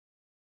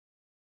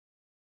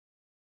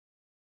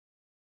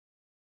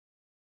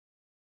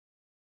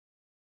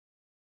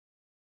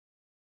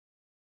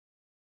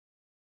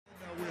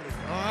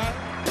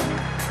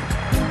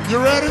You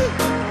ready?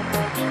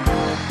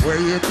 Where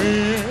you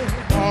been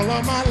all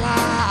of my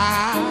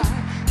life?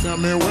 Tell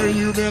me where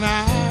you been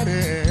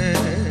hiding.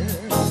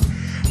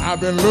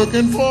 I've been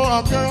looking for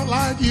a girl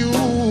like you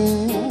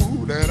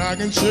that I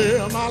can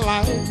share my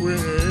life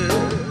with.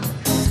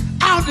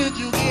 How did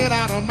you get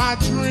out of my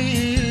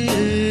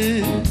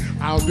dream?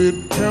 How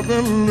did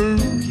heaven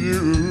lose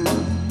you?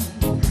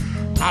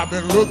 I've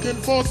been looking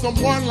for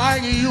someone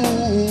like you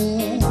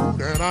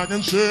that I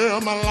can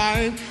share my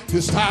life.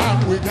 This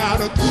time we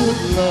got a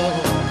good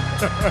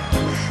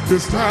love.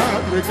 This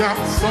time we got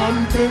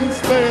something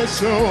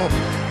special.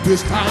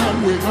 This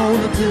time we're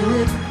gonna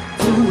do it.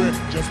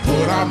 Just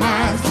put our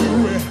minds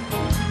to it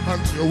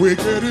until we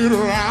get it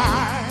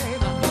right.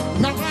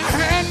 Now I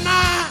had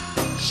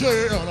my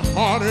share of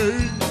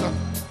heartaches.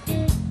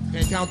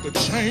 Can't count the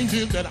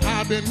changes that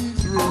I've been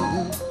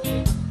through.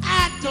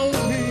 I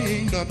don't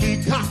mean to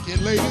be cocky,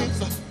 ladies,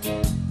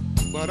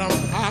 but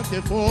I'm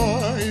cocky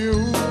for you.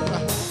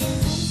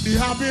 See,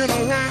 I've been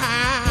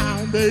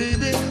around,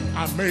 baby.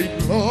 I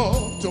made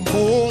love to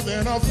more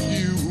than a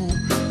few,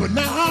 but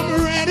now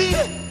I'm ready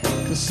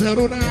to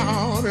settle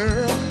down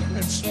there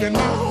and spend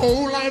my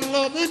whole life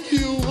loving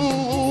you.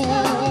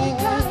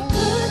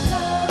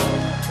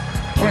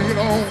 Bring it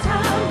on. This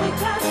time we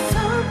got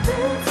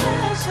something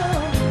special.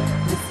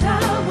 This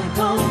time we're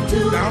gonna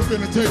do it. Now I'm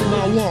gonna take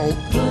my walk,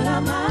 Put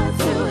our minds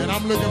to it. and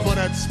I'm looking for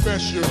that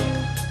special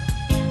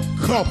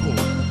couple.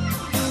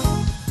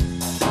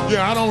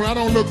 Yeah, I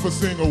don't look for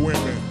single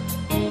women.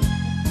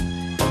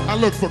 I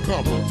look for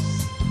couples.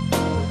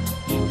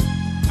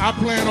 I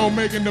plan on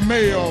making the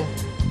male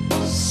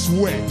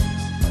sweat.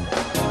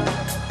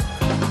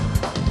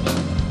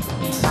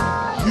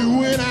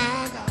 You and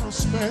I got a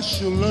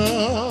special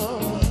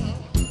love.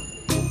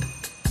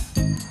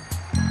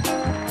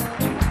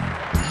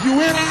 You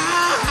and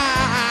I